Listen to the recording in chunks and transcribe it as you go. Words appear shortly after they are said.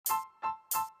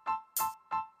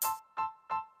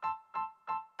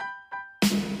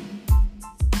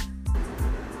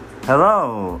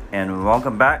Hello, and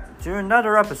welcome back to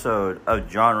another episode of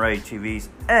JohnRayTV's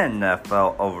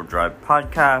NFL Overdrive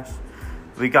podcast.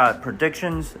 We got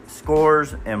predictions,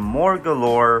 scores, and more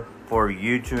galore for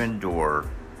you to endure.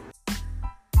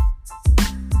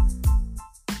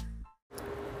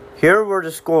 Here were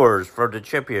the scores for the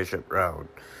championship round.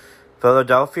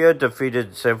 Philadelphia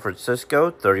defeated San Francisco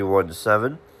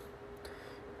 31-7,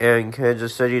 and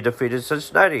Kansas City defeated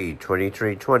Cincinnati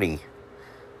 23-20.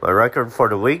 My record for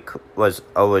the week was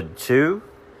 0-2,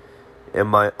 and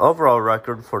my overall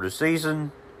record for the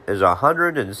season is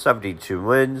 172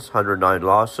 wins, 109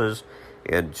 losses,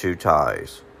 and 2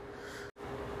 ties.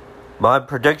 My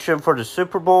prediction for the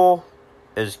Super Bowl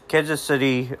is Kansas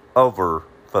City over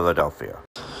Philadelphia.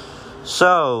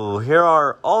 So, here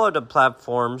are all of the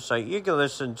platforms that you can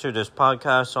listen to this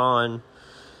podcast on.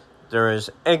 There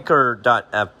is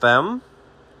Anchor.fm,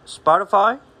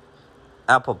 Spotify,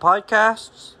 Apple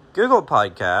Podcasts, Google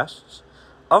Podcasts,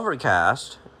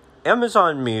 Overcast,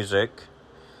 Amazon Music,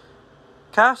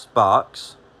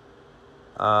 Castbox,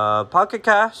 Pocket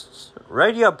Casts,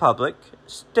 Radio Public,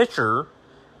 Stitcher,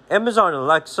 Amazon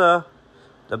Alexa,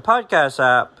 the Podcast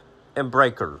app, and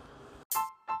Breaker.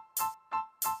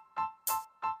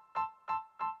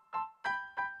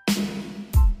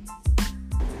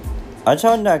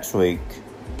 Until next week,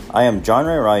 I am John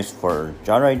Ray Rice for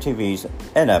JohnRayTV's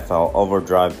NFL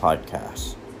Overdrive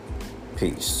podcast.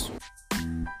 Peace.